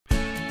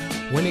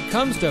When it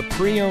comes to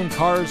pre-owned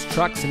cars,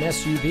 trucks, and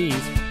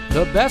SUVs,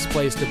 the best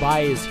place to buy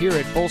is here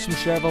at Folsom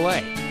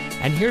Chevrolet.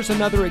 And here's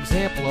another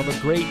example of a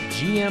great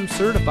GM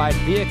certified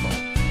vehicle.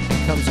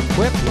 It comes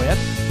equipped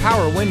with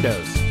power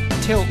windows,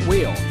 tilt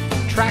wheel,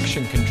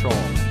 traction control,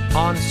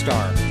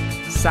 OnStar,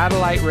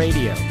 satellite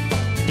radio,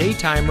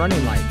 daytime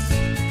running lights,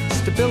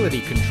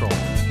 stability control,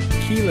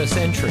 keyless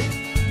entry,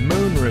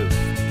 moonroof,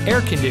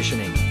 air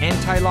conditioning,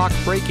 anti-lock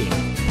braking,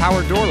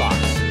 power door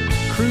locks,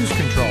 cruise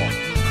control,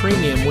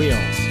 premium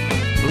wheels,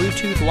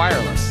 Bluetooth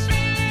wireless,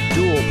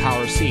 dual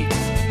power seats,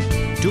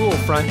 dual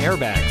front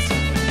airbags,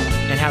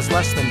 and has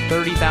less than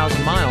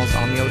 30,000 miles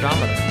on the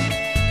odometer.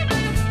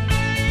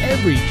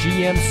 Every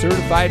GM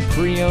certified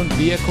pre-owned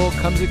vehicle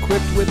comes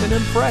equipped with an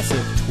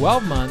impressive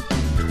 12-month,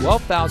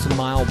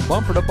 12,000-mile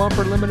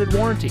bumper-to-bumper limited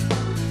warranty.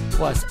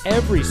 Plus,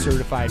 every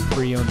certified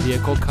pre-owned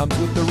vehicle comes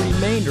with the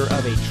remainder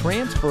of a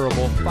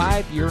transferable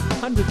 5-year,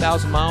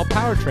 100,000-mile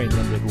powertrain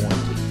limited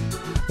warranty.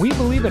 We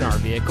believe in our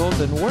vehicles,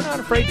 and we're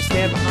not afraid to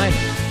stand behind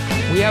them.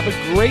 We have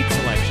a great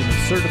selection of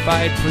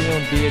certified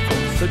pre-owned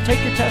vehicles, so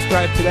take your test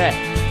drive today.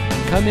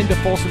 Come into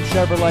Folsom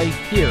Chevrolet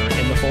here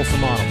in the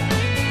Folsom Auto Mall.